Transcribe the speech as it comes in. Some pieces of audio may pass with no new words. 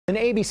An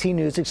ABC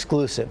News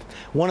exclusive.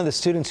 One of the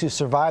students who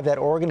survived that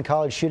Oregon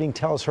College shooting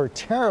tells her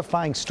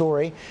terrifying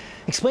story,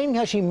 explaining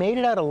how she made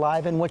it out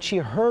alive and what she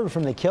heard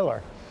from the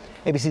killer.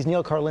 ABC's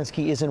Neil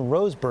Karlinski is in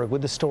Roseburg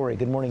with the story.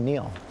 Good morning,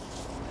 Neil.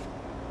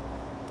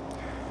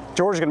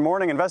 George, good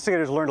morning.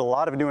 Investigators learned a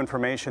lot of new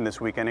information this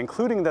weekend,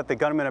 including that the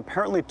gunman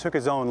apparently took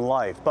his own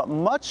life. But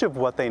much of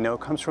what they know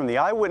comes from the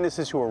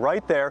eyewitnesses who were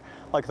right there,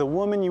 like the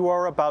woman you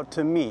are about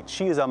to meet.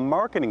 She is a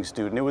marketing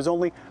student. It was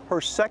only her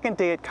second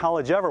day at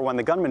college ever when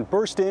the gunman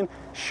burst in,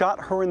 shot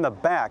her in the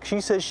back.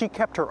 She says she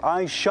kept her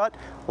eyes shut,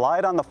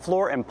 lied on the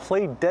floor, and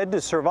played dead to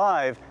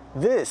survive.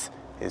 This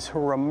is her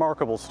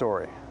remarkable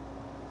story.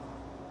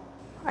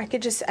 I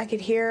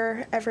could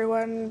hear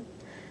everyone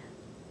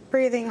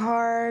breathing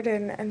hard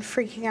and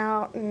freaking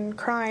out and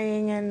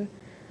crying, and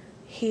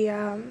he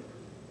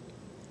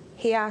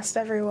asked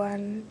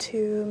everyone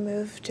to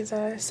move to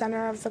the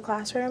center of the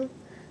classroom.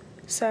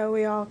 So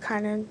we all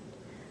kind of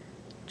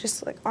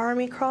just like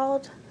army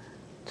crawled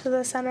to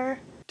the center.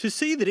 To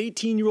say that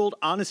 18-year-old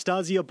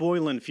Anastasia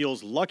Boylan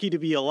feels lucky to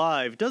be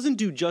alive doesn't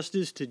do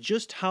justice to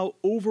just how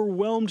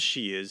overwhelmed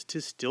she is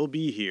to still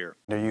be here.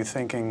 Are you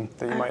thinking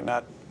that you might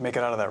not make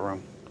it out of that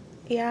room?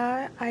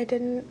 Yeah, I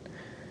didn't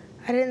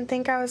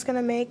think I was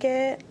gonna make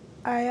it.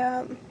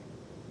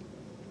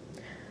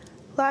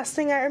 Last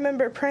thing I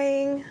remember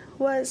praying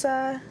was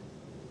that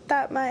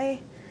my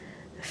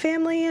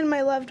family and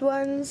my loved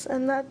ones,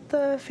 and that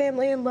the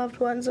family and loved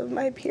ones of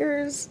my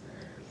peers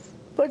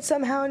would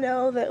somehow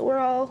know that we're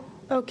all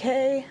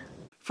okay.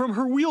 From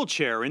her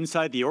wheelchair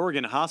inside the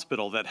Oregon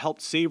hospital that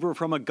helped save her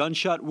from a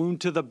gunshot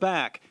wound to the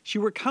back, she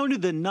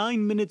recounted the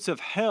 9 minutes of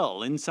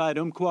hell inside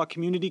Umpqua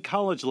Community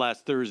College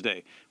last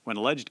Thursday when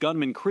alleged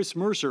gunman Chris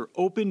Mercer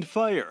opened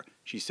fire.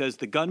 She says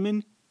the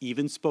gunman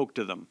even spoke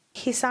to them.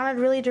 He sounded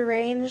really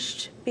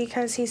deranged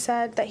because he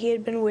said that he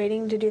had been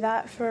waiting to do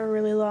that for a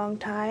really long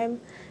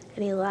time,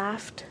 and he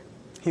laughed.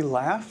 He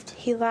laughed?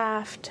 He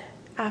laughed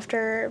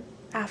after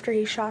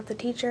he shot the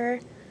teacher.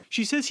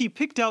 She says he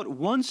picked out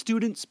one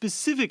student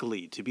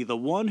specifically to be the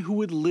one who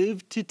would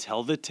live to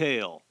tell the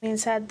tale. He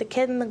said, "The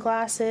kid in the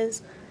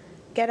glasses,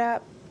 get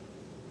up.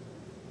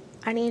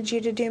 I need you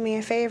to do me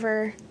a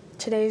favor.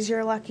 Today's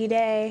your lucky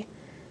day."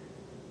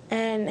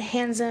 And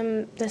hands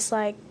him this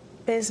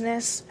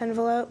business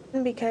envelope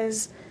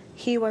because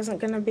he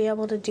wasn't going to be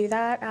able to do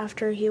that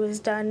after he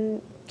was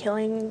done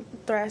killing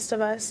the rest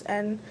of us,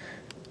 and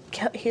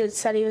he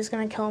said he was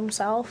going to kill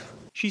himself.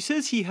 She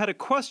says he had a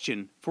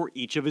question for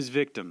each of his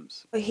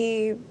victims.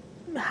 He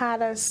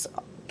had us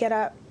get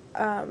up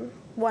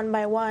one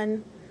by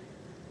one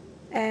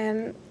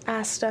and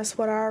asked us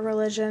what our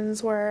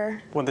religions were.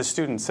 When the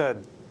student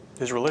said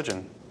his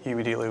religion, he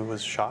immediately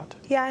was shot?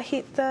 Yeah,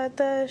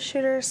 the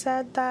shooter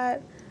said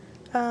that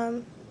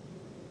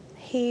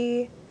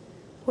he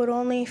would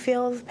only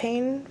feel the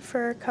pain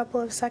for a couple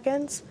of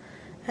seconds,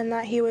 and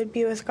that he would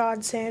be with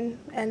God soon,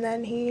 and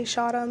then he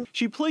shot him.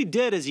 She played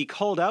dead as he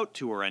called out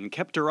to her and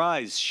kept her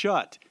eyes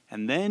shut,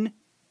 and then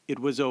it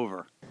was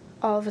over.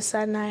 All of a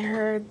sudden I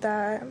heard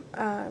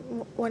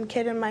one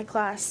kid in my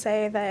class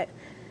say that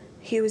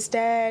he was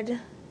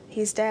dead,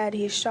 he's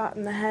shot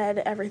in the head,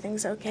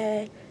 everything's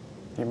okay.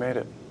 You made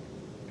it.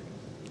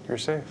 You're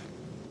safe.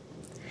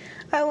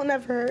 I will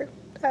never,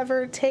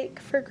 ever take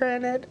for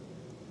granted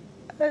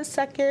a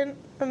second,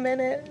 a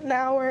minute, an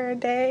hour, a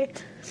day.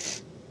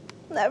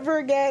 Never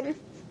again.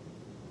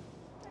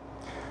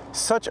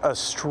 Such a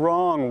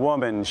strong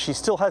woman. She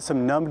still has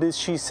some numbness,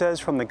 she says,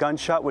 from the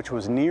gunshot, which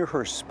was near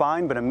her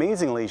spine. But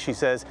amazingly, she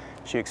says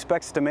she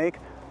expects to make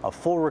a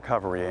full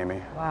recovery,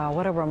 Amy. Wow,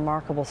 what a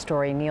remarkable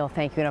story. Neil,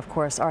 thank you. And of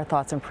course, our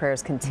thoughts and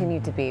prayers continue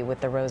to be with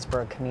the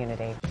Roseburg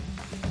community.